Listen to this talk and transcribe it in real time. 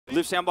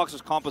Live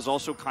Sandbox's comp is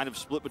also kind of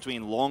split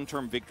between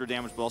long-term Victor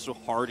damage, but also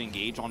hard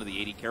engage onto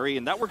the AD carry,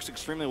 and that works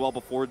extremely well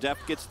before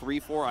Deft gets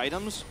 3-4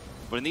 items,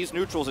 but in these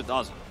neutrals it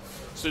doesn't.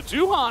 So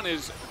Duhan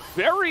is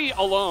very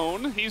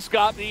alone. He's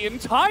got the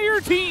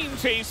entire team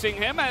chasing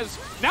him, as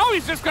now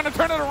he's just going to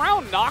turn it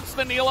around. Knocks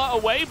the Neela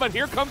away, but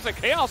here comes the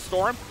Chaos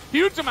Storm.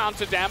 Huge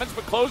amounts of damage,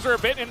 but Closer a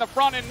bit in the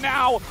front, and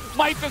now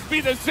might just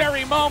be the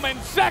Zeri moment.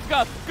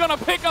 Zeka going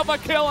to pick up a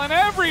kill, and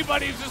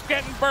everybody's just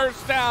getting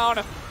burst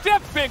down.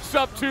 Deft picks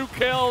up 2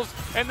 kills,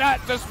 and that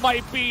just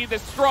might be the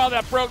straw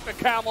that broke the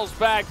camel's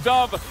back.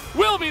 Dove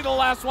will be the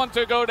last one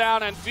to go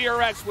down, and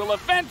DRX will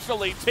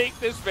eventually take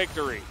this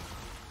victory.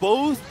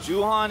 Both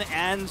Juhan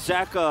and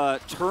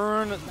Zeka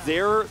turn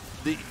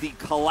the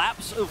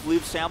collapse of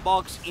Live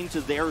Sandbox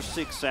into their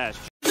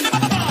success.